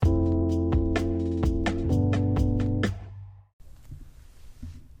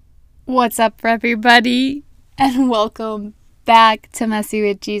What's up, everybody? And welcome back to Messy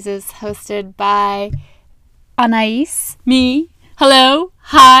with Jesus, hosted by Anais, me. Hello,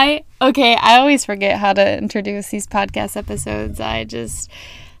 hi. Okay, I always forget how to introduce these podcast episodes. I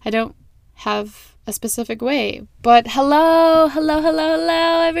don't have a specific way. But hello,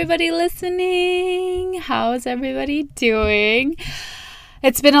 everybody listening. How's everybody doing?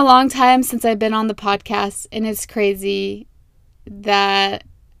 It's been a long time since I've been on the podcast, and it's crazy that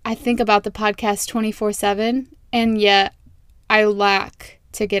I think about the podcast 24/7, and yet I lack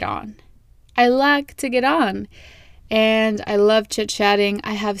to get on. And I love chit-chatting.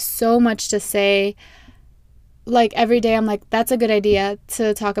 I have so much to say. Like, every day I'm like, that's a good idea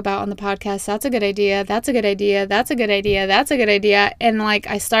to talk about on the podcast. That's a good idea. That's a good idea. That's a good idea. That's a good idea. And like,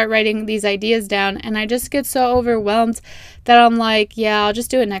 I start writing these ideas down, and I just get so overwhelmed that I'm like, yeah, I'll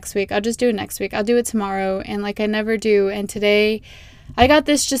just do it next week. I'll do it tomorrow. And like, I never do. And today I got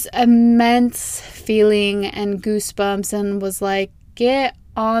this just immense feeling and goosebumps and was like, get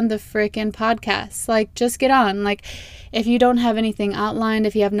on the freaking podcast. Like, just get on. Like, if you don't have anything outlined,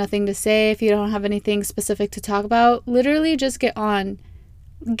 if you have nothing to say, if you don't have anything specific to talk about, literally just get on.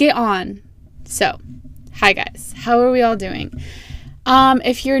 Get on. So, hi guys. How are we all doing?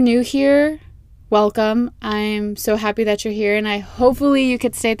 If you're new here, welcome. I'm so happy that you're here, and hopefully you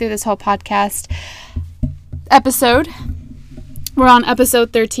could stay through this whole podcast episode. We're on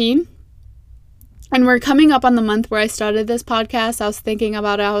episode 13, and we're coming up on the month where I started this podcast. I was thinking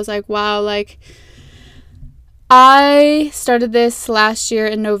about it. I was like, wow, like, I started this last year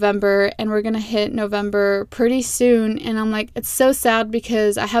in November, and we're going to hit November pretty soon. And I'm like, it's so sad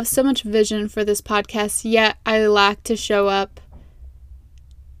because I have so much vision for this podcast, yet I lack to show up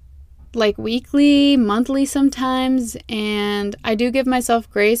like weekly, monthly sometimes. And I do give myself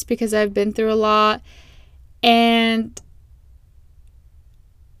grace because I've been through a lot, and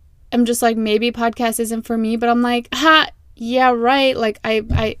I'm just like, maybe podcast isn't for me, but I'm like, yeah, right. Like,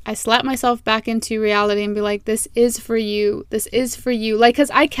 I slap myself back into reality and be like, this is for you. This is for you. Like, because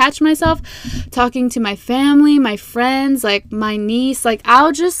I catch myself talking to my family, my friends, like my niece. Like,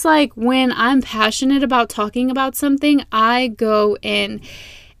 I'll just like, when I'm passionate about talking about something, I go in.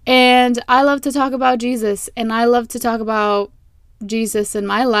 And I love to talk about Jesus. And I love to talk about Jesus in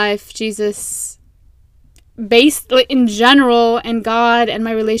my life. Jesus based in general, and God and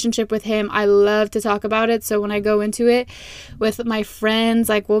my relationship with him. I love to talk about it. So when I go into it with my friends,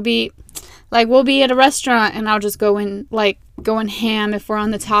 like we'll be at a restaurant, and I'll just go in ham if we're on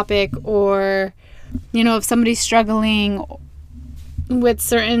the topic, or if somebody's struggling with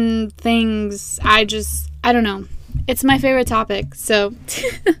certain things. I don't know, it's my favorite topic. So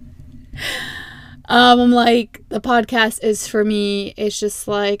I'm like, the podcast is for me. It's just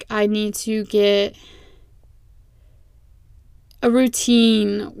like, I need to get a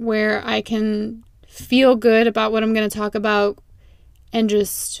routine where I can feel good about what I'm going to talk about and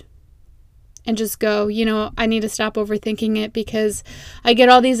just go. I need to stop overthinking it, because I get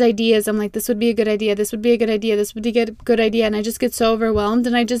all these ideas. I'm like, this would be a good idea. This would be a good idea. This would be a good idea. And I just get so overwhelmed,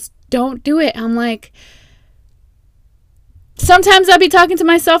 and I just don't do it. I'm like, sometimes I'll be talking to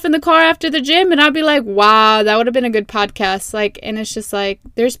myself in the car after the gym, and I'll be like, wow, that would have been a good podcast. Like, and it's just like,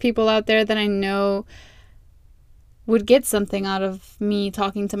 there's people out there that I know would get something out of me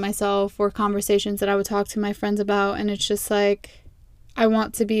talking to myself, or conversations that I would talk to my friends about. And it's just like, I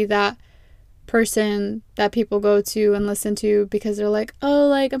want to be that person that people go to and listen to, because they're like, oh,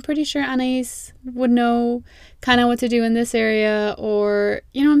 like, I'm pretty sure Anais would know kind of what to do in this area, or,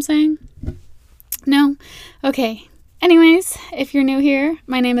 you know what I'm saying? No? Okay. Anyways, if you're new here,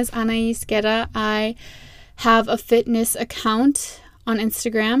 my name is Anais Guerra. I have a fitness account on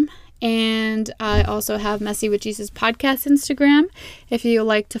Instagram, and I also have Messy with Jesus podcast Instagram. If you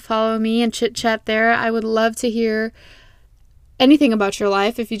like to follow me and chit chat there, I would love to hear anything about your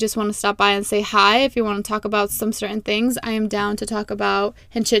life. If you just want to stop by and say hi, if you want to talk about some certain things, I am down to talk about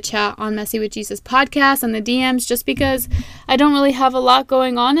and chit chat on Messy with Jesus podcast and the DMs, just because I don't really have a lot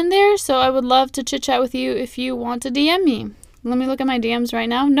going on in there. So I would love to chit chat with you if you want to DM me. Let me look at my DMs right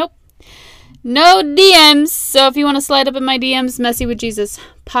now. Nope. No DMs. So if you want to slide up in my DMs, Messy with Jesus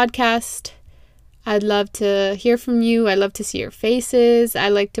podcast, I'd love to hear from you. I love to see your faces.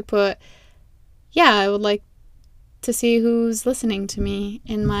 I would like to see who's listening to me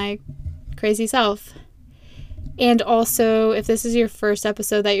and my crazy self. And also, if this is your first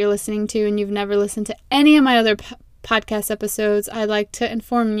episode that you're listening to and you've never listened to any of my other podcast episodes, I'd like to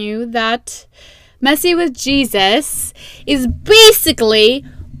inform you that Messy with Jesus is basically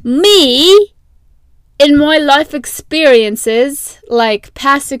me in my life experiences, like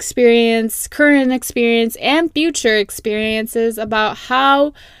past experience, current experience, and future experiences, about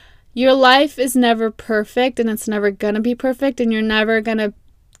how Your life is never perfect, and it's never going to be perfect, and you're never going to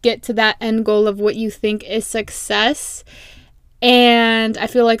get to that end goal of what you think is success. And I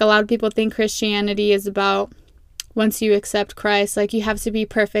feel like a lot of people think Christianity is about once you accept Christ, like you have to be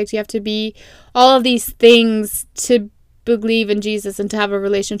perfect, you have to be all of these things to believe in Jesus and to have a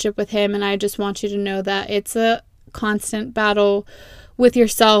relationship with him. And I just want you to know that it's a constant battle with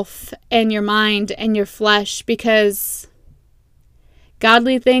yourself and your mind and your flesh, because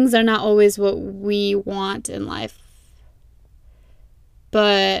godly things are not always what we want in life.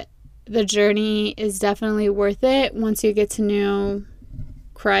 But the journey is definitely worth it once you get to know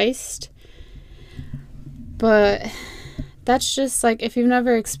Christ. But that's just like, if you've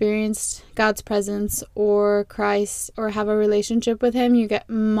never experienced God's presence or Christ or have a relationship with him,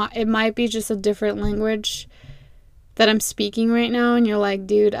 it might be just a different language that I'm speaking right now, and you're like,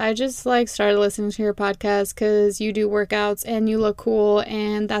 dude, I just like started listening to your podcast because you do workouts and you look cool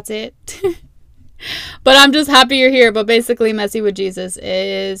and that's it. But I'm just happy you're here. But basically, Messy with Jesus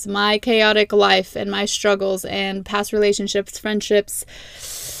is my chaotic life and my struggles and past relationships,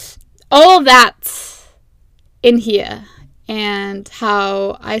 friendships, all of that in here, and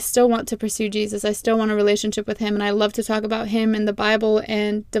how I still want to pursue Jesus. I still want a relationship with him, and I love to talk about him in the Bible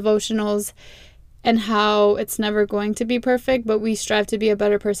and devotionals, and how it's never going to be perfect, but we strive to be a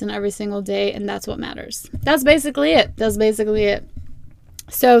better person every single day, and that's what matters. That's basically it.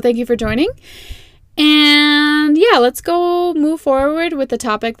 So thank you for joining. And yeah, let's go move forward with the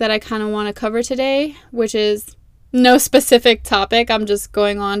topic that I kind of want to cover today, which is no specific topic. I'm just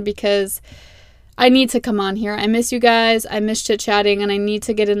going on because I need to come on here. I miss you guys. I miss chit-chatting, and I need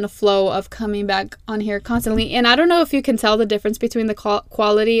to get in the flow of coming back on here constantly. And I don't know if you can tell the difference between the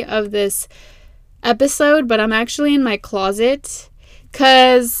quality of this episode, but I'm actually in my closet.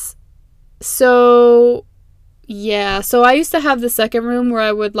 So I used to have the second room where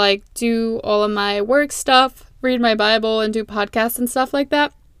I would like do all of my work stuff, read my Bible, and do podcasts and stuff like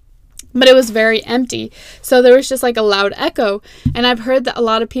that. But it was very empty. So there was just like a loud echo. And I've heard that a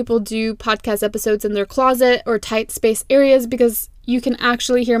lot of people do podcast episodes in their closet or tight space areas because you can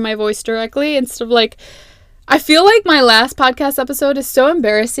actually hear my voice directly instead of like, I feel like my last podcast episode is so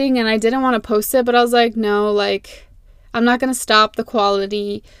embarrassing and I didn't want to post it, but I was like, no, like, I'm not going to stop the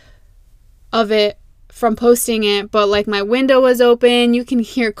quality of it from posting it. But like, my window was open, you can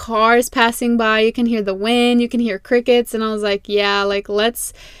hear cars passing by, you can hear the wind, you can hear crickets. And I was like, yeah, like,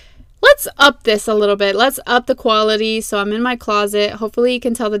 let's up this a little bit. Let's up the quality. So I'm in my closet. Hopefully you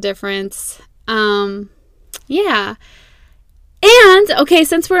can tell the difference. Yeah. And, okay,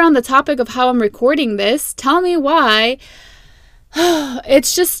 since we're on the topic of how I'm recording this, tell me why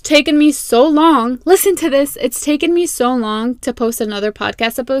it's just taken me so long. Listen to this. It's taken me so long to post another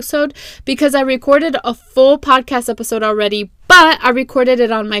podcast episode because I recorded a full podcast episode already, but I recorded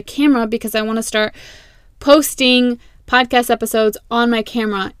it on my camera because I want to start posting podcast episodes on my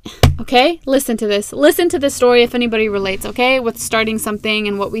camera. Okay? Listen to this. Listen to this story if anybody relates, okay? With starting something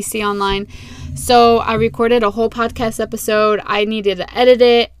and what we see online. So I recorded a whole podcast episode. I needed to edit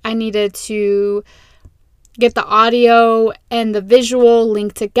it. I needed to get the audio and the visual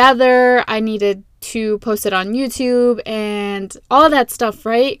linked together. I needed to post it on YouTube and all of that stuff,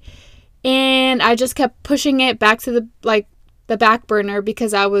 right? And I just kept pushing it back to the back burner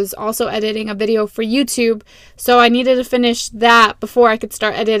because I was also editing a video for YouTube. So I needed to finish that before I could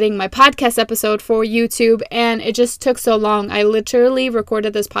start editing my podcast episode for YouTube. And it just took so long. I literally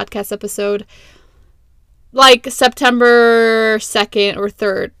recorded this podcast episode like September 2nd or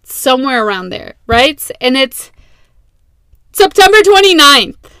 3rd, somewhere around there, right? And it's September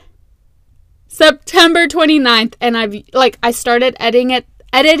 29th. And I started editing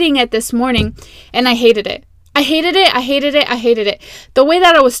it this morning, and I hated it. I hated it. The way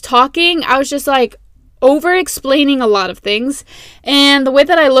that I was talking, I was just like over-explaining a lot of things. And the way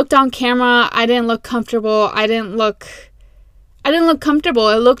that I looked on camera, I didn't look comfortable. I didn't look comfortable.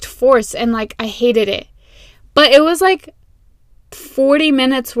 It looked forced, and like, I hated it. But it was like 40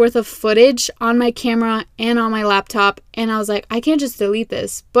 minutes worth of footage on my camera and on my laptop. And I was like, I can't just delete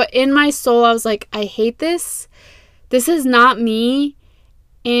this. But in my soul, I was like, I hate this. This is not me.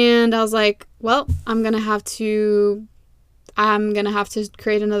 And I was like, well, I'm going to have to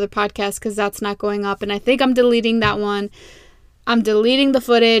create another podcast because that's not going up. And I think I'm deleting that one. I'm deleting the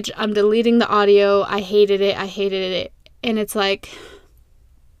footage. I'm deleting the audio. I hated it. And it's like,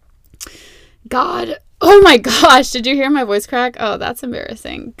 God, oh my gosh, did you hear my voice crack? Oh, that's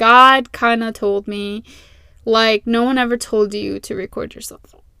embarrassing. God kind of told me, like, no one ever told you to record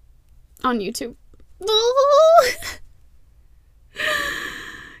yourself on YouTube.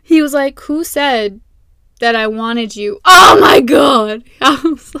 He was like, who said that I wanted you? Oh my God. I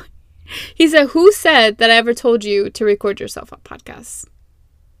was like, He said, who said that I ever told you to record yourself on podcasts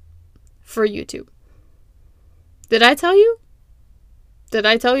for YouTube? Did I tell you? Did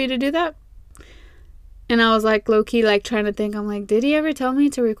I tell you to do that? And I was like, low-key, like trying to think. I'm like, did he ever tell me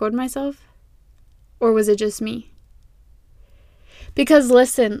to record myself? Or was it just me? Because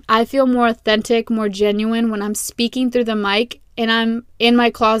listen, I feel more authentic, more genuine when I'm speaking through the mic and I'm in my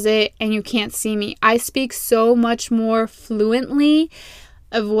closet and you can't see me. I speak so much more fluently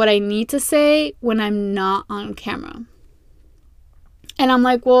of what I need to say when I'm not on camera. And I'm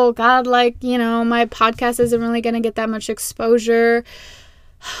like, well, God, like, you know, my podcast isn't really going to get that much exposure.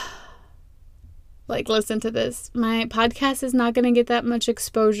 Like, listen to this. My podcast is not going to get that much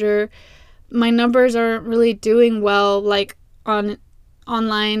exposure. My numbers aren't really doing well, like,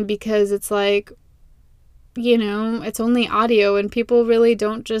 online, because it's like, you know, it's only audio and people really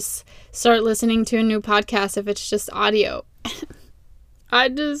don't just start listening to a new podcast if it's just audio. I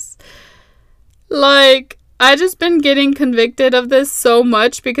just been getting convicted of this so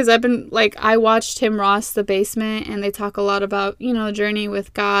much because I've been, like, I watched Tim Ross, The Basement, and they talk a lot about, you know, journey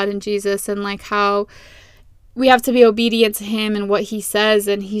with God and Jesus and, like, how we have to be obedient to him and what he says.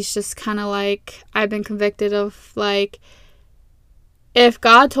 And he's just kind of like, I've been convicted of, like, if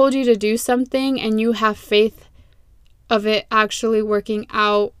God told you to do something and you have faith of it actually working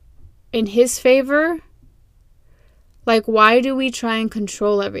out in his favor, like, why do we try and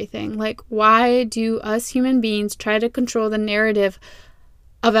control everything? Like, why do us human beings try to control the narrative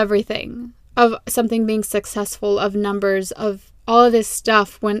of everything? Of something being successful, of numbers, of all of this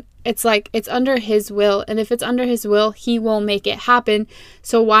stuff, when it's like, it's under his will. And if it's under his will, he will make it happen.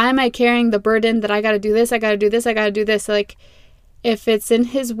 So why am I carrying the burden that I gotta do this, I gotta do this, I gotta do this? Like, if it's in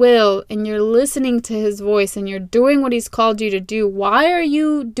his will and you're listening to his voice and you're doing what he's called you to do, why are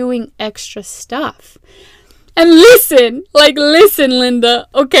you doing extra stuff? And listen, Linda.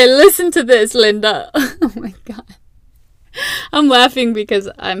 Okay, listen to this, Linda. Oh my God. I'm laughing because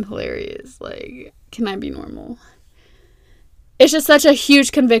I'm hilarious. Like, can I be normal? It's just such a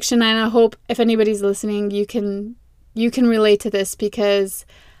huge conviction, and I hope if anybody's listening, you can relate to this, because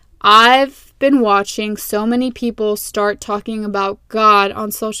I've been watching so many people start talking about God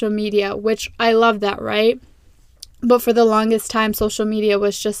on social media, which I love that, right? But for the longest time, social media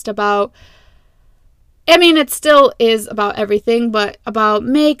was just about, I mean, it still is about everything, but about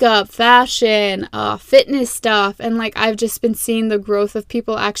makeup, fashion, fitness stuff. And like, I've just been seeing the growth of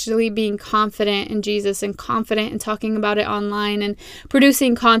people actually being confident in Jesus and confident in talking about it online and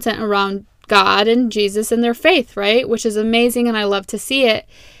producing content around God and Jesus and their faith, right? Which is amazing, and I love to see it.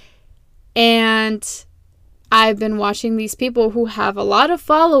 And I've been watching these people who have a lot of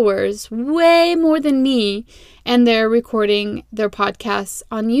followers, way more than me, and they're recording their podcasts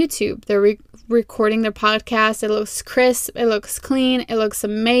on YouTube. They're recording their podcast. It looks crisp. It looks clean. It looks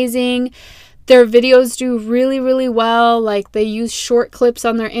amazing. Their videos do really, really well. Like, they use short clips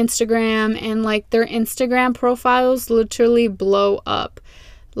on their Instagram, and like, their Instagram profiles literally blow up,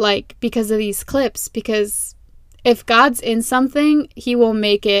 like, because of these clips. Because if God's in something, he will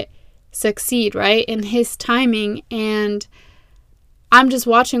make it succeed, right? In his timing. And I'm just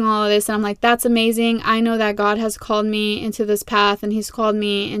watching all of this and I'm like, that's amazing. I know that God has called me into this path and he's called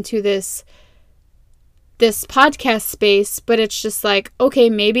me into this podcast space, but it's just like, okay,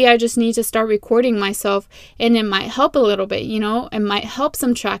 maybe I just need to start recording myself, and it might help a little bit, you know, it might help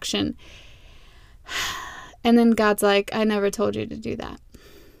some traction. And then God's like, I never told you to do that.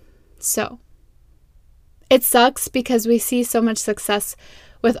 So it sucks because we see so much success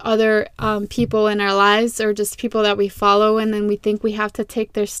with other people in our lives, or just people that we follow, and then we think we have to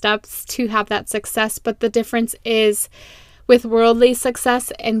take their steps to have that success. But the difference is, with worldly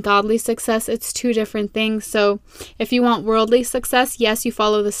success and godly success, it's two different things. So if you want worldly success, yes, you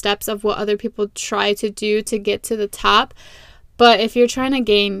follow the steps of what other people try to do to get to the top. But if you're trying to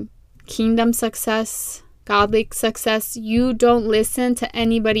gain kingdom success, godly success, you don't listen to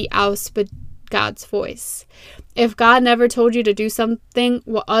anybody else but God's voice. If God never told you to do something,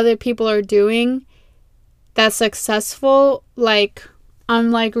 what other people are doing that's successful, like,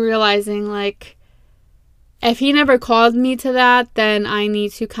 I'm like realizing, like, if he never called me to that, then I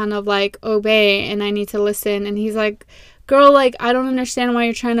need to kind of like obey and I need to listen. And he's like, girl, like, I don't understand why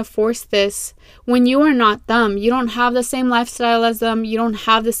you're trying to force this when you are not them. You don't have the same lifestyle as them. You don't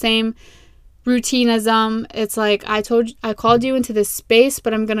have the same routine as them. It's like, I called you into this space,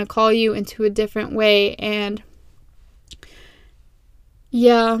 but I'm going to call you into a different way. And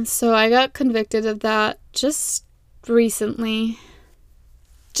yeah, so I got convicted of that just recently.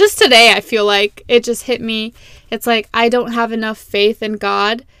 Just today, I feel like it just hit me. It's like, I don't have enough faith in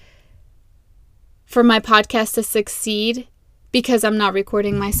God for my podcast to succeed because I'm not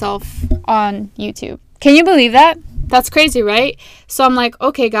recording myself on YouTube. Can you believe that? That's crazy, right? So I'm like,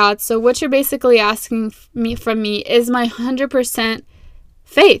 okay, God, so what you're basically asking from me is my 100%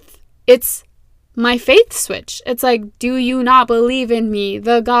 faith. It's my faith switch. It's like, do you not believe in me,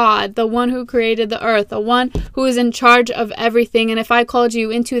 the God, the one who created the earth, the one who is in charge of everything? And if I called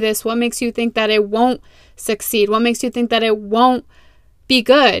you into this, what makes you think that it won't succeed? What makes you think that it won't be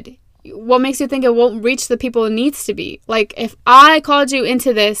good? What makes you think it won't reach the people it needs to be? Like, if I called you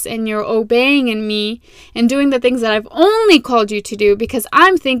into this and you're obeying in me and doing the things that I've only called you to do because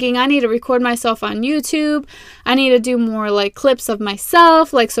I'm thinking I need to record myself on YouTube, I need to do more like clips of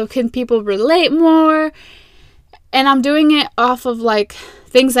myself, like so can people relate more, and I'm doing it off of like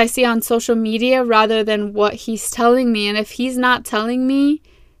things I see on social media rather than what he's telling me. And if he's not telling me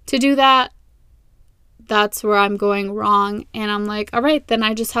to do that, that's where I'm going wrong. And I'm like, all right, then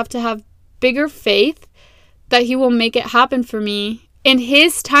I just have to have bigger faith that he will make it happen for me in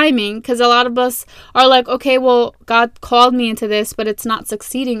his timing. Because a lot of us are like, okay, well, God called me into this, but it's not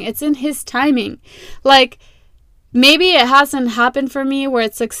succeeding. It's in his timing. Like, maybe it hasn't happened for me where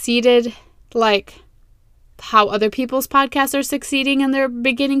it succeeded like how other people's podcasts are succeeding in their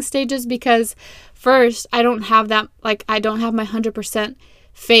beginning stages, because first, I don't have that, like, I don't have my 100%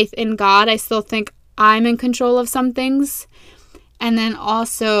 faith in God. I still think I'm in control of some things. And then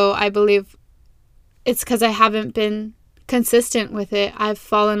also, I believe it's because I haven't been consistent with it. I've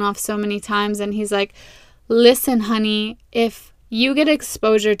fallen off so many times. And he's like, listen, honey, if you get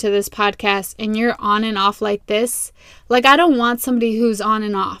exposure to this podcast and you're on and off like this, like, I don't want somebody who's on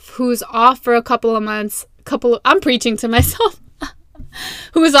and off, who's off for a couple of months, I'm preaching to myself.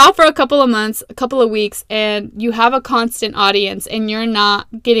 Who is off for a couple of months, a couple of weeks, and you have a constant audience and you're not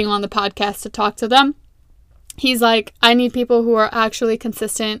getting on the podcast to talk to them. He's like, I need people who are actually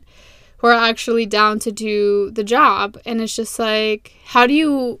consistent, who are actually down to do the job. And it's just like, how do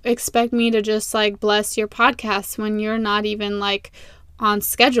you expect me to just like bless your podcast when you're not even like on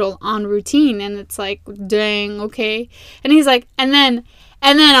schedule, on routine? And it's like, dang, okay. And he's like, and then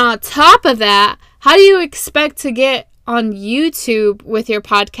on top of that, how do you expect to get on YouTube with your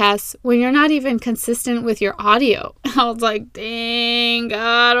podcast when you're not even consistent with your audio? I was like, dang,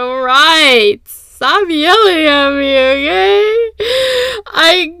 God, all right. Stop yelling at me, okay?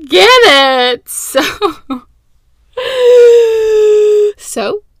 I get it.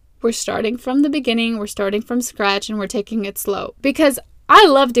 So we're starting from the beginning. We're starting from scratch and we're taking it slow because I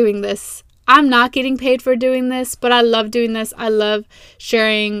love doing this. I'm not getting paid for doing this, but I love doing this. I love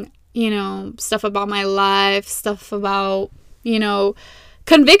sharing, stuff about my life, stuff about,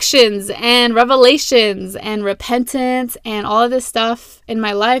 convictions and revelations and repentance and all of this stuff in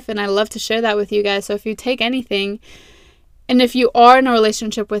my life. And I love to share that with you guys. So if you take anything, and if you are in a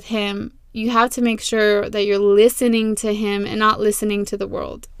relationship with him, you have to make sure that you're listening to him and not listening to the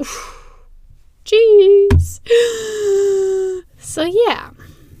world. Jeez. So yeah,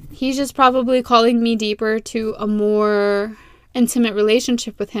 he's just probably calling me deeper to a more intimate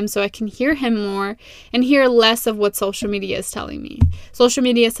relationship with him so I can hear him more and hear less of what social media is telling me. Social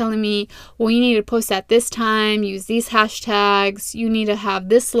media is telling me, well, you need to post at this time, use these hashtags, you need to have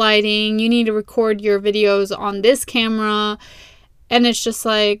this lighting, you need to record your videos on this camera. And it's just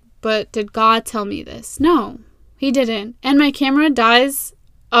like, but did God tell me this? No, he didn't. And my camera dies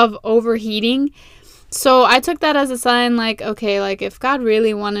of overheating. So I took that as a sign, like, okay, like if God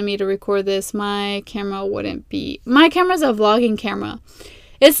really wanted me to record this, my camera's a vlogging camera.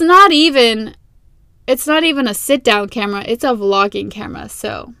 It's not even a sit down camera. It's a vlogging camera.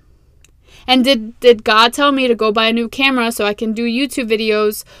 So, and did God tell me to go buy a new camera so I can do YouTube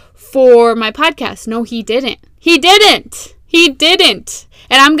videos for my podcast? No, he didn't. He didn't.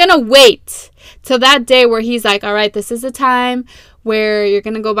 And I'm going to wait till that day where he's like, all right, this is the time where you're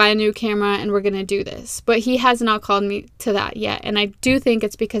going to go buy a new camera and we're going to do this. But he has not called me to that yet. And I do think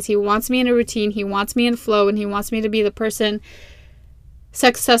it's because he wants me in a routine. He wants me in flow, and he wants me to be the person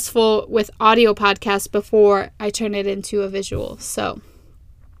successful with audio podcasts before I turn it into a visual. So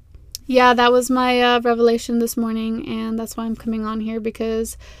yeah, that was my revelation this morning. And that's why I'm coming on here,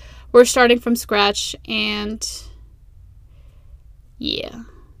 because we're starting from scratch. And yeah.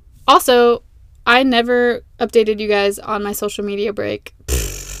 Also, I never updated you guys on my social media break.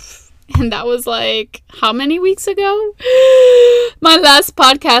 And that was like, how many weeks ago? My last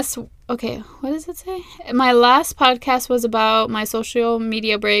podcast, okay, what does it say? My last podcast was about my social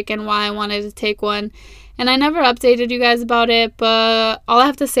media break and why I wanted to take one. And I never updated you guys about it, but all I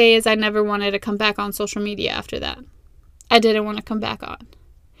have to say is I never wanted to come back on social media after that. I didn't want to come back on.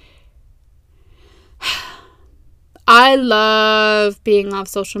 I love being off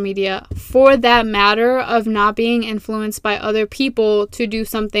social media for that matter of not being influenced by other people to do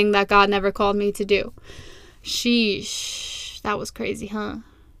something that God never called me to do. Sheesh. That was crazy, huh?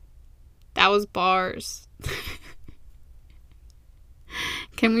 That was bars.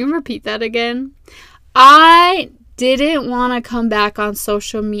 Can we repeat that again? I didn't want to come back on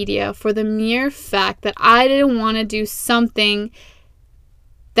social media for the mere fact that I didn't want to do something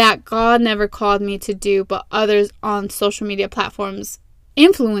that God never called me to do, but others on social media platforms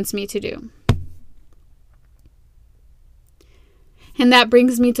influence me to do. And that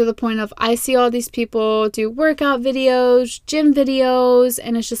brings me to the point of I see all these people do workout videos, gym videos,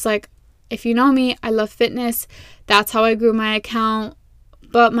 and it's just like, if you know me, I love fitness. That's how I grew my account.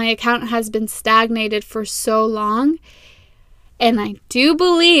 But my account has been stagnated for so long. And I do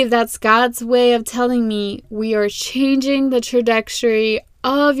believe that's God's way of telling me we are changing the trajectory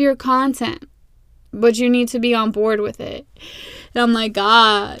of your content. But you need to be on board with it. And I'm like,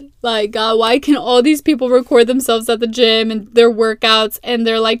 God, why can all these people record themselves at the gym and their workouts and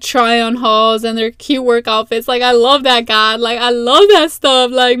their like try on hauls and their cute work outfits? Like, I love that, God. Like, I love that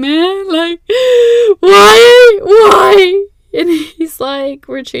stuff. Like, man, like, why? And he's like,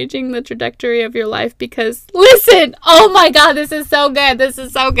 we're changing the trajectory of your life because, listen, oh my God, this is so good. This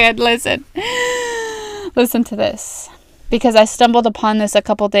is so good. Listen to this, because I stumbled upon this a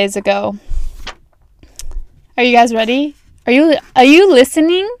couple days ago. Are you guys ready? Are you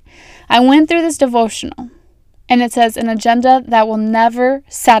listening? I went through this devotional and it says an agenda that will never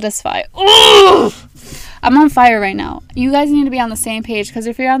satisfy. Ooh! I'm on fire right now. You guys need to be on the same page, because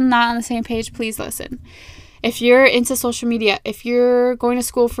if you're not on the same page, please listen. If you're into social media, if you're going to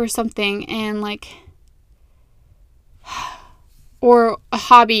school for something and like, or a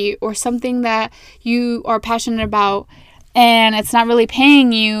hobby or something that you are passionate about and it's not really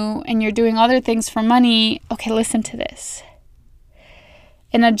paying you and you're doing other things for money, okay, listen to this.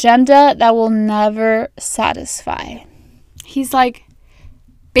 An agenda that will never satisfy. He's like,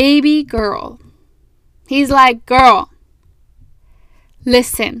 baby girl. He's like, girl,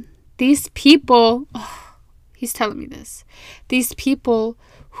 listen, these people... He's telling me this. These people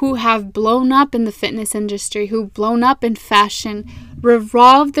who have blown up in the fitness industry, who've blown up in fashion,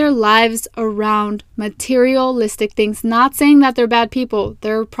 revolve their lives around materialistic things. Not saying that they're bad people.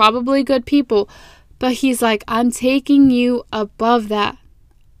 They're probably good people. But he's like, I'm taking you above that.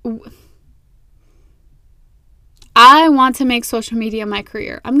 I want to make social media my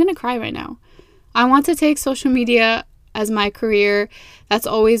career. I'm going to cry right now. I want to take social media as my career. That's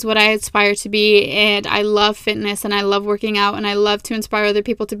always what I aspire to be, and I love fitness and I love working out and I love to inspire other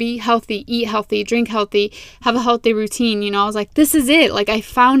people to be healthy, eat healthy, drink healthy, have a healthy routine. You know, I was like, this is it. Like, I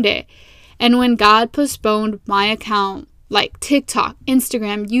found it. And when God postponed my account, like TikTok,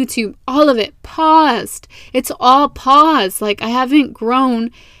 Instagram, YouTube, all of it paused. It's all paused. Like, I haven't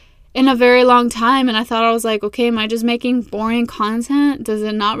grown in a very long time, and I thought, I was like, okay, am I just making boring content? Does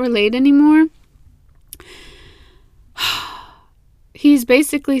it not relate anymore? He's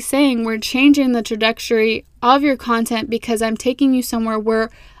basically saying we're changing the trajectory of your content because I'm taking you somewhere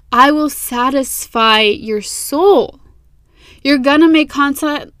where I will satisfy your soul. You're gonna make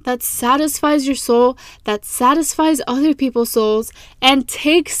content that satisfies your soul, that satisfies other people's souls, and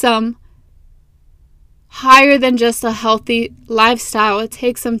takes them higher than just a healthy lifestyle. It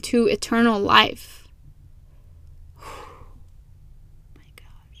takes them to eternal life. My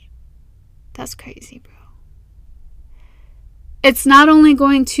gosh. That's crazy, bro. It's not only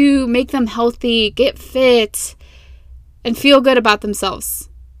going to make them healthy, get fit, and feel good about themselves.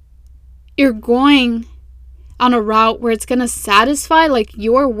 You're going on a route where it's going to satisfy, like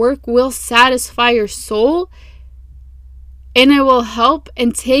your work will satisfy your soul, and it will help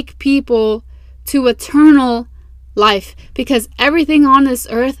and take people to eternal life, because everything on this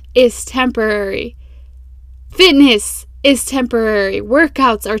earth is temporary. Fitness is temporary.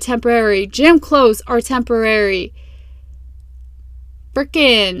 Workouts are temporary. Gym clothes are temporary.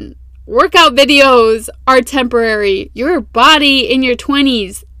 Freaking workout videos are temporary. Your body in your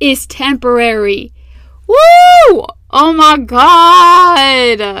 20s is temporary. Woo! Oh my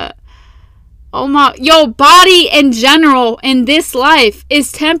God. Your body in general in this life is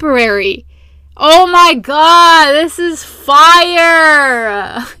temporary. Oh my God, this is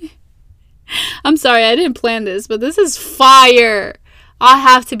fire. I'm sorry, I didn't plan this, but this is fire. I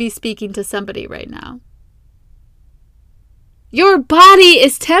have to be speaking to somebody right now. Your body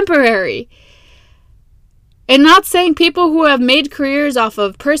is temporary. And not saying people who have made careers off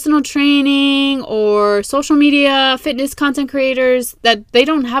of personal training or social media, fitness content creators, that they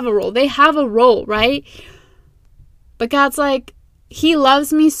don't have a role. They have a role, right? But God's like, He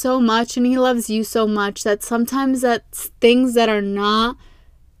loves me so much and he loves you so much that sometimes that's things that are not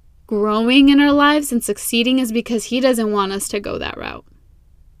growing in our lives and succeeding is because he doesn't want us to go that route.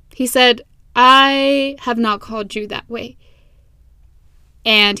 He said, I have not called you that way.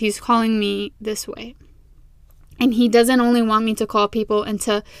 And he's calling me this way. And he doesn't only want me to call people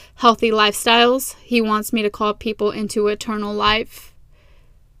into healthy lifestyles. He wants me to call people into eternal life.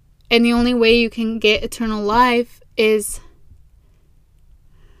 And the only way you can get eternal life is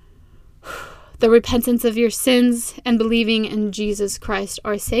the repentance of your sins and believing in Jesus Christ,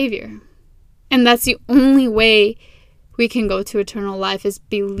 our Savior. And that's the only way we can go to eternal life, is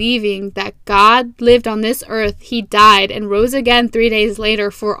believing that God lived on this earth, he died and rose again 3 days later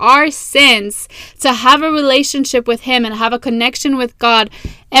for our sins, to have a relationship with him and have a connection with God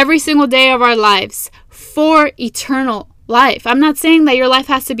every single day of our lives for eternal life. I'm not saying that your life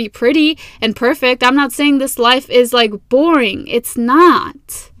has to be pretty and perfect. I'm not saying this life is like boring. It's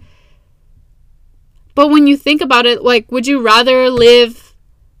not. But when you think about it, like, would you rather live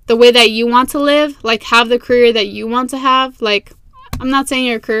the way that you want to live, like have the career that you want to have? Like, I'm not saying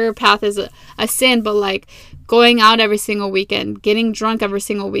your career path is a sin, but like going out every single weekend, getting drunk every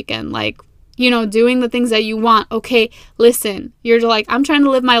single weekend, like, you know, doing the things that you want. Okay, listen, you're like, I'm trying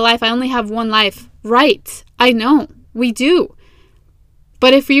to live my life. I only have one life. Right. I know. We do.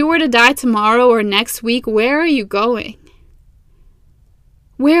 But if you were to die tomorrow or next week, where are you going?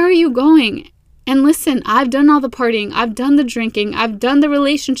 Where are you going? And listen, I've done all the partying, I've done the drinking, I've done the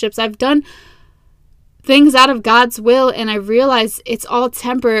relationships, I've done things out of God's will, and I realize it's all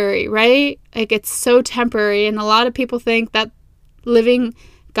temporary, right? Like, it's so temporary, and a lot of people think that living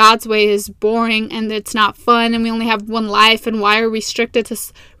God's way is boring and it's not fun and we only have one life and why are we restricted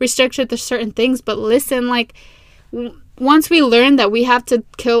to certain things. But listen, like, once we learn that we have to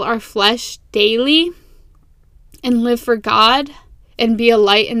kill our flesh daily and live for God and be a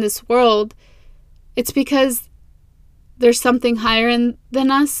light in this world, it's because there's something higher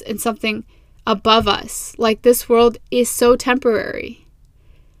than us and something above us. Like, this world is so temporary.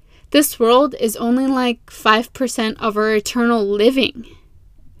 This world is only like 5% of our eternal living.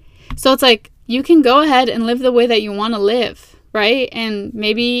 So it's like, you can go ahead and live the way that you want to live, right? And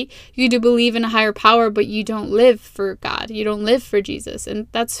maybe you do believe in a higher power, but you don't live for God. You don't live for Jesus. And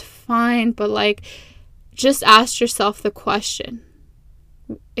that's fine. But like, just ask yourself the question.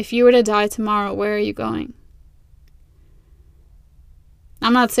 If you were to die tomorrow, where are you going?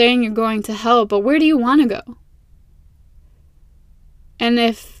 I'm not saying you're going to hell, but where do you want to go? And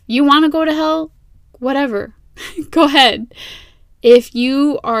if you want to go to hell, whatever, go ahead. If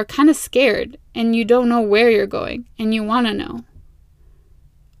you are kind of scared and you don't know where you're going and you want to know,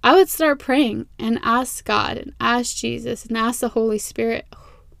 I would start praying and ask God and ask Jesus and ask the Holy Spirit,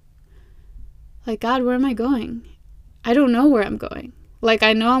 like, God, where am I going? I don't know where I'm going. Like,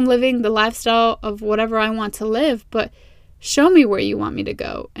 I know I'm living the lifestyle of whatever I want to live, but show me where you want me to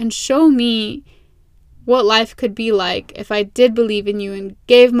go and show me what life could be like if I did believe in you and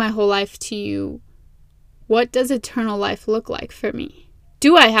gave my whole life to you. What does eternal life look like for me?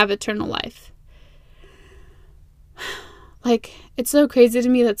 Do I have eternal life? Like, it's so crazy to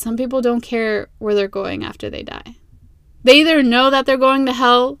me that some people don't care where they're going after they die. They either know that they're going to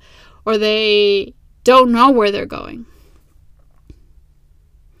hell or they don't know where they're going.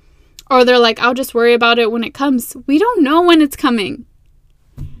 Or they're like, I'll just worry about it when it comes. We don't know when it's coming.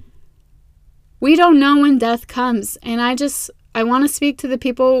 We don't know when death comes. And I want to speak to the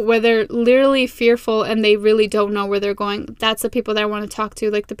people where they're literally fearful and they really don't know where they're going. That's the people that I want to talk to.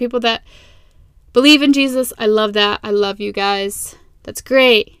 Like, the people that believe in Jesus. I love that. I love you guys. That's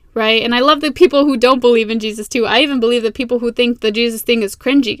great. Right? And I love the people who don't believe in Jesus too. I even believe the people who think the Jesus thing is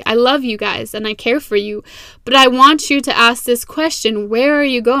cringy. I love you guys and I care for you. But I want you to ask this question: where are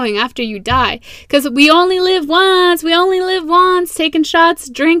you going after you die? Because we only live once. We only live once, taking shots,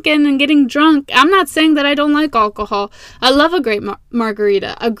 drinking, and getting drunk. I'm not saying that I don't like alcohol. I love a great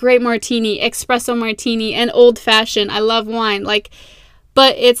margarita, a great martini, espresso martini, and old fashioned. I love wine. Like,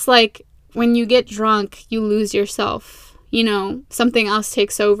 but it's like when you get drunk, you lose yourself. You know, something else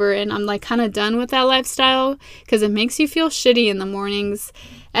takes over, and I'm like kind of done with that lifestyle because it makes you feel shitty in the mornings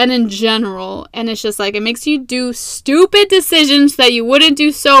and in general. And it's just like, it makes you do stupid decisions that you wouldn't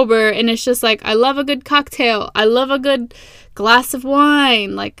do sober. And it's just like, I love a good cocktail. I love a good glass of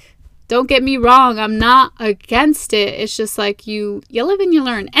wine. Like, don't get me wrong, I'm not against it. It's just like you live and you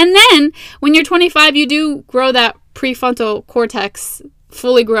learn. And then when you're 25, you do grow that prefrontal cortex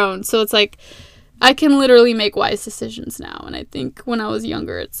fully grown. So it's like, I can literally make wise decisions now. And I think when I was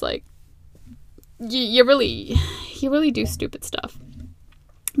younger, it's like, you really do stupid stuff.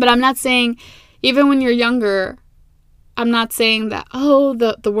 But I'm not saying, even when you're younger, I'm not saying that, oh,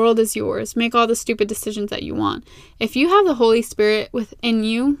 the world is yours. Make all the stupid decisions that you want. If you have the Holy Spirit within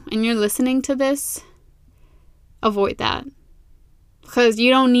you and you're listening to this, avoid that. Because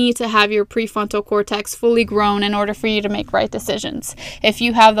you don't need to have your prefrontal cortex fully grown in order for you to make right decisions. If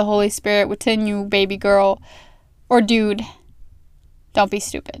you have the Holy Spirit within you, baby girl or dude, don't be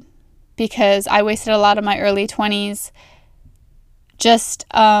stupid. Because I wasted a lot of my early 20s just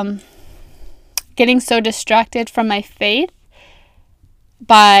getting so distracted from my faith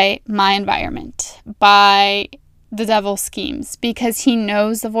by my environment, by the devil's schemes, because he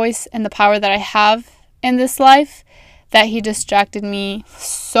knows the voice and the power that I have in this life, that he distracted me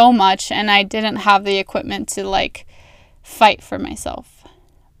so much, and I didn't have the equipment to like fight for myself.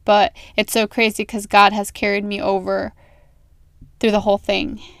 But it's so crazy because God has carried me over through the whole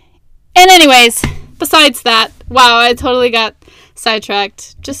thing. And anyways, besides that, wow, I totally got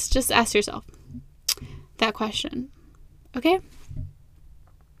sidetracked. Just ask yourself that question. Okay?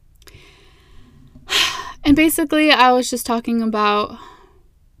 And basically, I was just talking about...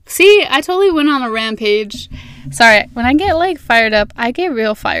 See, I totally went on a rampage. Sorry, when I get like fired up, I get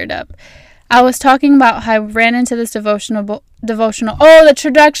real fired up. I was talking about how I ran into this devotional, the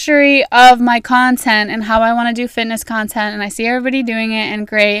trajectory of my content and how I want to do fitness content, and I see everybody doing it and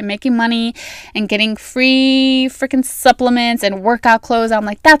great and making money and getting free freaking supplements and workout clothes. I'm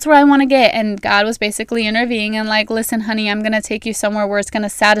like, that's where I want to get. And God was basically intervening and like, listen, honey, I'm going to take you somewhere where it's going to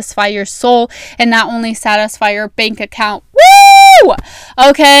satisfy your soul and not only satisfy your bank account. Woo!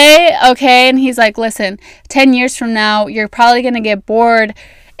 Okay. And he's like, listen, 10 years from now, you're probably going to get bored.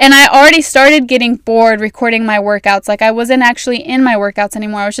 And I already started getting bored recording my workouts. Like, I wasn't actually in my workouts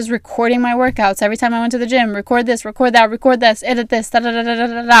anymore. I was just recording my workouts. Every time I went to the gym, record this, record that, record this, edit this,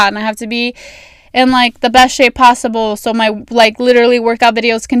 da-da-da-da-da-da. And I have to be in, like, the best shape possible so my, like, literally workout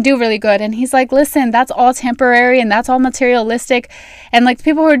videos can do really good. And he's like, listen, that's all temporary and that's all materialistic. And, like, the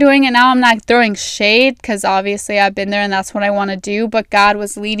people who are doing it now, I'm not throwing shade because obviously I've been there and that's what I want to do. But God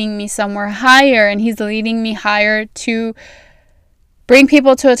was leading me somewhere higher, and he's leading me higher to bring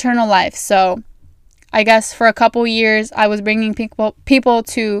people to eternal life. So I guess for a couple years, I was bringing people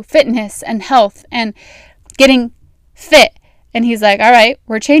to fitness and health and getting fit. And he's like, all right,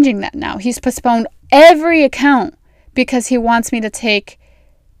 we're changing that now. He's postponed every account because he wants me to take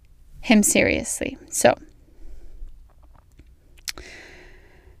him seriously. So,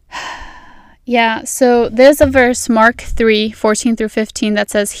 yeah, so there's a verse, Mark 3:14-15, that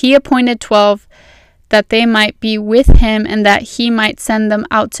says, he appointed 12 that they might be with him and that he might send them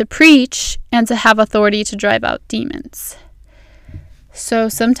out to preach and to have authority to drive out demons. So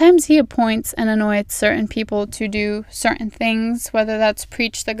sometimes he appoints and anoints certain people to do certain things, whether that's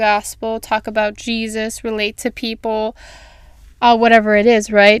preach the gospel, talk about Jesus, relate to people, whatever it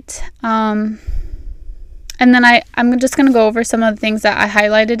is, right? And then I'm just going to go over some of the things that I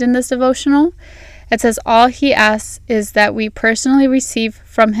highlighted in this devotional. It says, all he asks is that we personally receive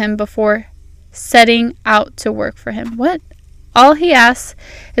from him before setting out to work for him. What? All he asks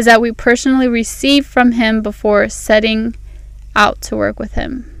is that we personally receive from him before setting out to work with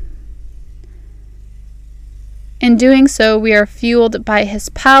him. In doing so, we are fueled by his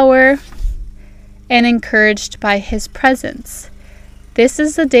power and encouraged by his presence. This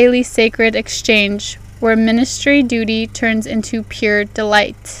is a daily sacred exchange where ministry duty turns into pure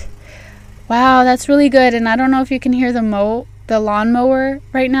delight. Wow, that's really good. And I don't know if you can hear the lawnmower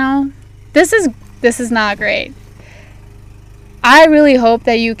right now. This is not great. I really hope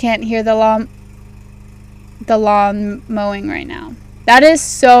that you can't hear the lawn mowing right now. That is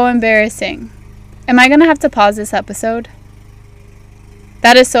so embarrassing. Am I going to have to pause this episode?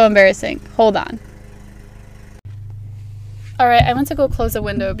 That is so embarrassing. Hold on. Alright, I went to go close the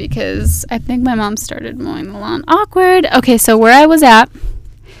window because I think my mom started mowing the lawn. Awkward. Okay, so where I was at.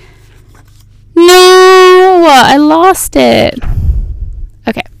 No! I lost it.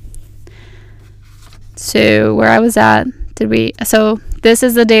 Okay. So where I was at, so this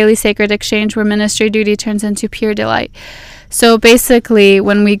is the daily sacred exchange where ministry duty turns into pure delight. So basically,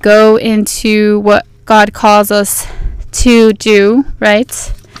 when we go into what God calls us to do,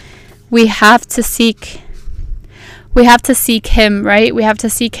 right, we have to seek him, right? We have to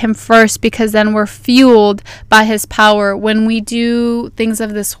seek him first, because then we're fueled by his power. When we do things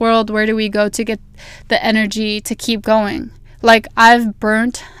of this world, where do we go to get the energy to keep going? Like, I've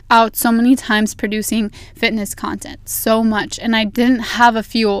burnt out so many times producing fitness content, so much, and I didn't have a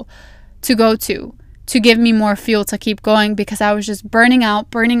fuel to go to. to give me more fuel to keep going, because I was just burning out.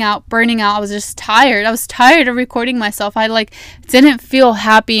 I was just tired. I was tired of recording myself. I didn't feel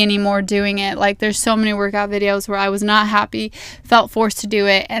happy anymore doing it. There's so many workout videos where I was not happy, felt forced to do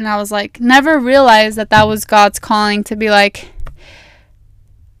it. And I was never realized that was God's calling to be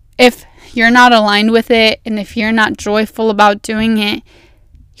if you're not aligned with it, and if you're not joyful about doing it,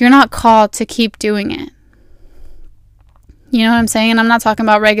 you're not called to keep doing it. You know what I'm saying? And I'm not talking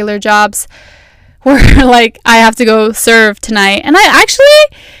about regular jobs where I have to go serve tonight. And I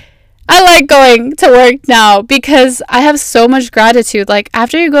like going to work now because I have so much gratitude.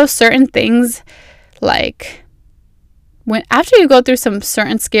 After you go certain things, after you go through some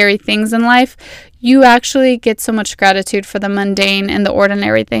certain scary things in life, you actually get so much gratitude for the mundane and the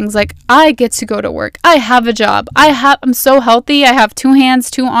ordinary things. I get to go to work. I have a job. I'm so healthy. I have 2 hands,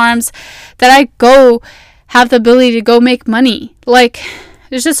 2 arms, that I have the ability to go make money.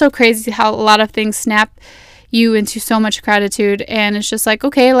 It's just so crazy how a lot of things snap you into so much gratitude. And it's just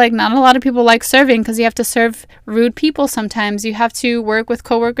okay, not a lot of people like serving, because you have to serve rude people sometimes. You have to work with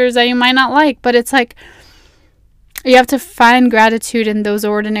coworkers that you might not like. But it's you have to find gratitude in those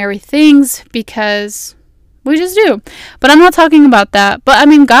ordinary things, because we just do. But I'm not talking about that. But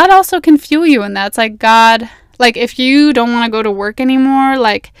God also can fuel you in that. It's God, if you don't want to go to work anymore,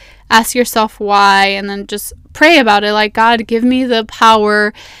 ask yourself why, and then just pray about it. God, give me the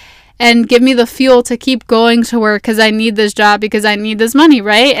power and give me the fuel to keep going to work, because I need this job, because I need this money,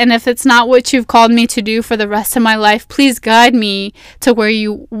 right? And if it's not what you've called me to do for the rest of my life, please guide me to where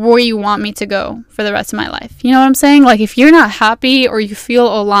you want me to go for the rest of my life. You know what I'm saying? If you're not happy, or you feel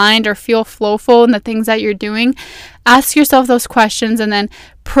aligned, or feel flowful in the things that you're doing, ask yourself those questions, and then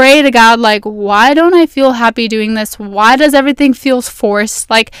pray to God, why don't I feel happy doing this? Why does everything feel forced?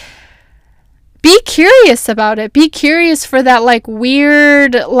 Be curious about it. Be curious for that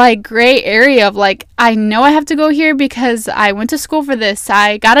weird gray area of I know I have to go here because I went to school for this.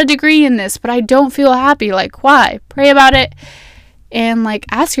 I got a degree in this, but I don't feel happy. Why? Pray about it and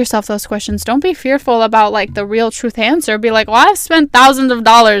ask yourself those questions. Don't be fearful about the real truth answer. Be well, I've spent thousands of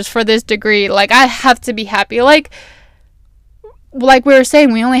dollars for this degree. I have to be happy. Like we were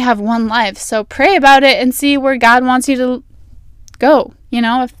saying, we only have one life. So pray about it and see where God wants you to go.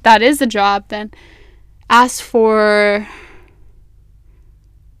 If that is a job, then ask for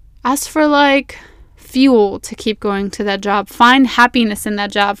fuel to keep going to that job. Find happiness in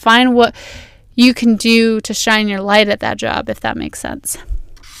that job. Find what you can do to shine your light at that job, if that makes sense.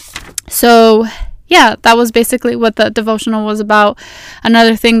 So, yeah, that was basically what the devotional was about.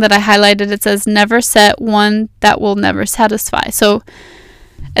 Another thing that I highlighted, it says, never set one that will never satisfy. So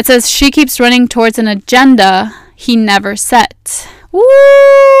it says, she keeps running towards an agenda he never set.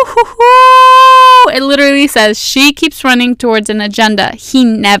 Ooh, it literally says she keeps running towards an agenda he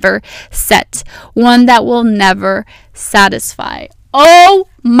never set, one that will never satisfy. Oh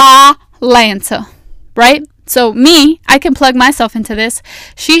my Lanta, right? So I can plug myself into this.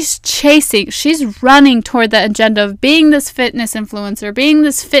 She's running toward the agenda of being this fitness influencer, being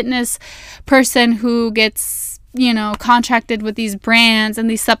this fitness person who gets, contracted with these brands and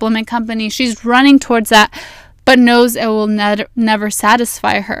these supplement companies. She's running towards that, but knows it will never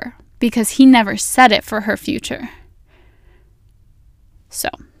satisfy her, because he never set it for her future. So,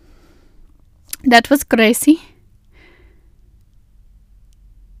 that was crazy.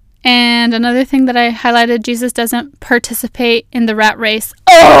 And another thing that I highlighted, Jesus doesn't participate in the rat race.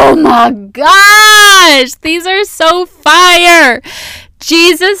 Oh my gosh! These are so fire!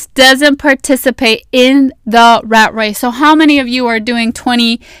 Jesus doesn't participate in the rat race. So how many of you are doing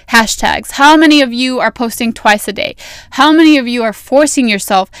 20 hashtags? How many of you are posting twice a day? How many of you are forcing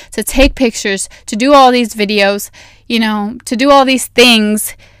yourself to take pictures, to do all these videos, to do all these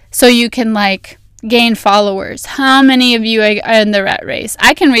things so you can gain followers? How many of you are in the rat race?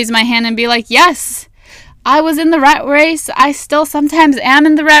 I can raise my hand and be yes, I was in the rat race. I still sometimes am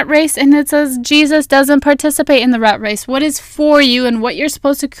in the rat race. And it says Jesus doesn't participate in the rat race. What is for you and what you're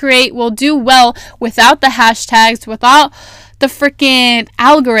supposed to create will do well without the hashtags, without the freaking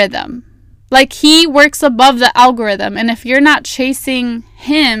algorithm. He works above the algorithm. And if you're not chasing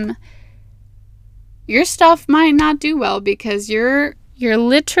him, your stuff might not do well, because you're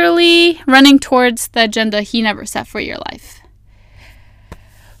literally running towards the agenda he never set for your life.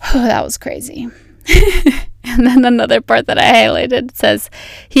 Oh, that was crazy. And then another part that I highlighted says,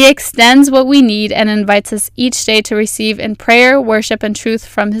 he extends what we need and invites us each day to receive in prayer, worship, and truth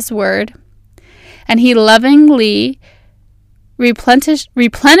from his word. And he lovingly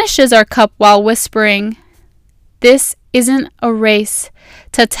replenishes our cup while whispering, this isn't a race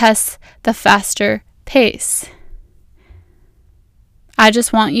to test the faster pace. I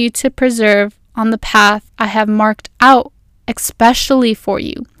just want you to preserve on the path I have marked out especially for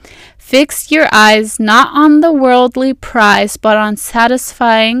you. Fix your eyes not on the worldly prize, but on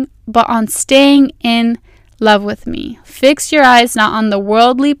staying in love with me. Fix your eyes not on the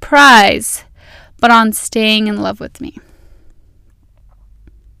worldly prize, but on staying in love with me.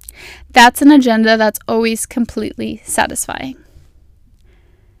 That's an agenda that's always completely satisfying.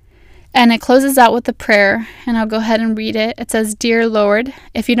 And it closes out with a prayer, and I'll go ahead and read it. It says, Dear Lord,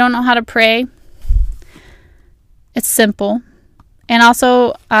 if you don't know how to pray, it's simple. And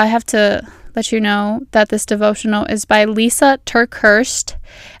also, I have to let you know that this devotional is by Lisa Turkhurst,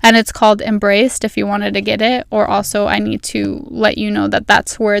 and it's called Embraced, if you wanted to get it. Or also, I need to let you know that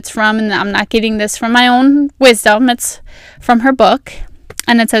that's where it's from, and I'm not getting this from my own wisdom. It's from her book.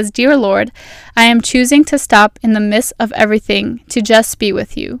 And it says, Dear Lord, I am choosing to stop in the midst of everything to just be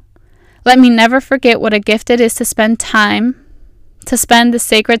with you. Let me never forget what a gift it is to spend the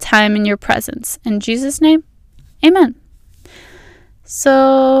sacred time in your presence. In Jesus' name, amen.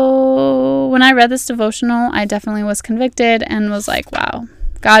 So when I read this devotional, I definitely was convicted and was like, wow,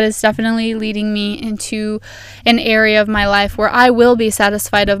 God is definitely leading me into an area of my life where I will be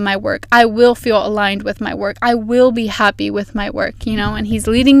satisfied of my work. I will feel aligned with my work. I will be happy with my work, and He's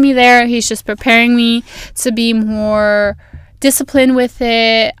leading me there. He's just preparing me to be more disciplined with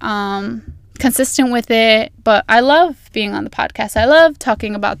it, consistent with it. But I love being on the podcast. I love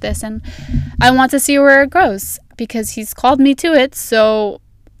talking about this, and I want to see where it goes because He's called me to it. So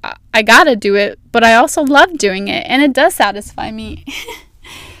I gotta do it, but I also love doing it, and it does satisfy me.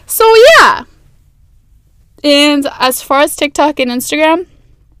 So yeah. And as far as TikTok and Instagram,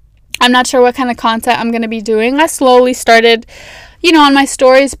 I'm not sure what kind of content I'm going to be doing. I slowly started, on my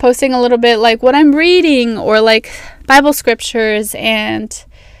stories posting a little bit like what I'm reading or like Bible scriptures and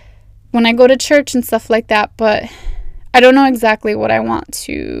when I go to church and stuff like that. But I don't know exactly what I want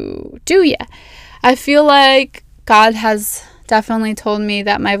to do yet. I feel like God has definitely told me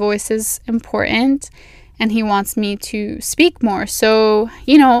that my voice is important and He wants me to speak more. So,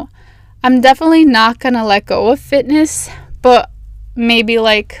 I'm definitely not going to let go of fitness, but maybe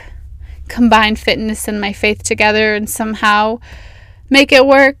like combine fitness and my faith together and somehow make it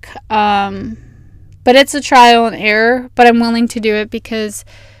work. But it's a trial and error, but I'm willing to do it because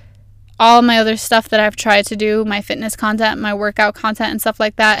all my other stuff that I've tried to do, my fitness content, my workout content and stuff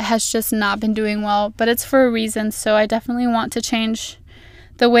like that has just not been doing well, but it's for a reason. So I definitely want to change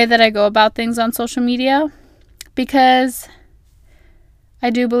the way that I go about things on social media because I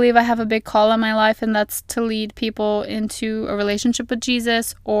do believe I have a big call in my life, and that's to lead people into a relationship with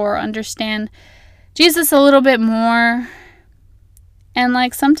Jesus or understand Jesus a little bit more. And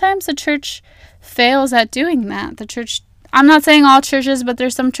like sometimes the church fails at doing that. I'm not saying all churches, but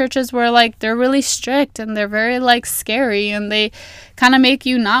there's some churches where like they're really strict and they're very like scary and they kind of make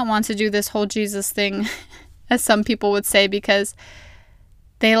you not want to do this whole Jesus thing, as some people would say, because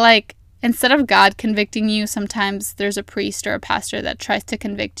they like, instead of God convicting you, sometimes there's a priest or a pastor that tries to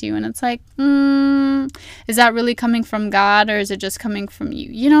convict you. And it's like, is that really coming from God or is it just coming from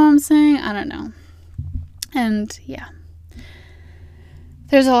you? You know what I'm saying? I don't know. And yeah,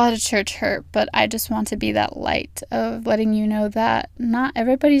 there's a lot of church hurt, but I just want to be that light of letting you know that not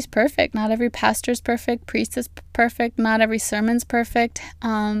everybody's perfect. Not every pastor's perfect, priest is perfect, not every sermon's perfect.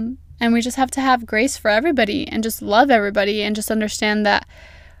 And we just have to have grace for everybody and just love everybody and just understand that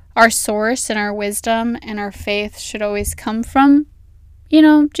our source and our wisdom and our faith should always come from,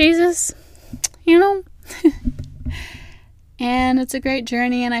 Jesus, And it's a great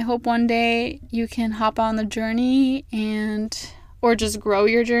journey, and I hope one day you can hop on the journey or just grow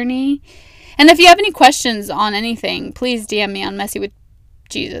your journey. And if you have any questions on anything, please DM me on Messy with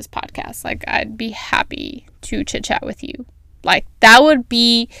Jesus podcast. Like, I'd be happy to chit chat with you. Like, that would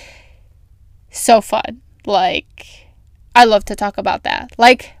be so fun. Like, I love to talk about that.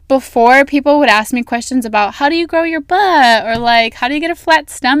 Like, before, people would ask me questions about how do you grow your butt, or like how do you get a flat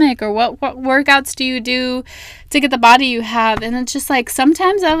stomach, or what workouts do you do to get the body you have. And it's just like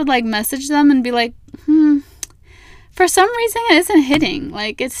sometimes I would like message them and be like, for some reason it isn't hitting.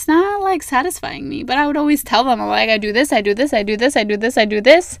 Like, it's not like satisfying me. But I would always tell them, like, I do this, I do this, I do this, I do this, I do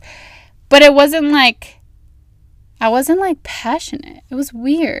this. But it wasn't like, I wasn't like passionate. It was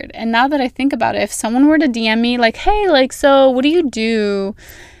weird. And now that I think about it, if someone were to DM me like, hey, like, so what do you do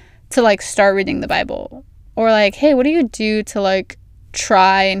to like start reading the Bible? Or like, hey, what do you do to like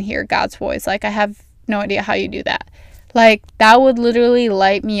try and hear God's voice? Like, I have no idea how you do that. Like, that would literally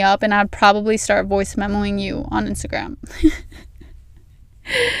light me up, and I'd probably start voice memoing you on Instagram.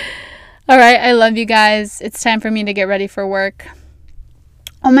 All right, I love you guys. It's time for me to get ready for work.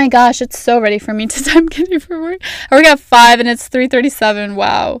 Oh my gosh, it's so ready for me to time getting for work. I work at 5 and it's 3:37.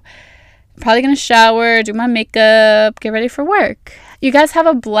 Wow. I'm probably going to shower, do my makeup, get ready for work. You guys have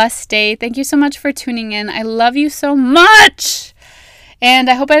a blessed day. Thank you so much for tuning in. I love you so much. And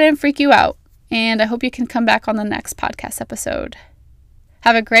I hope I didn't freak you out. And I hope you can come back on the next podcast episode.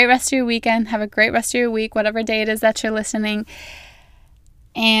 Have a great rest of your weekend. Have a great rest of your week, whatever day it is that you're listening.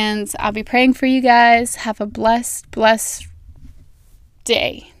 And I'll be praying for you guys. Have a blessed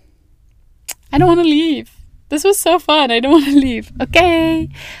day. I don't want to leave. This was so fun. I don't want to leave. Okay.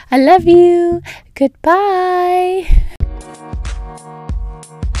 I love you. Goodbye.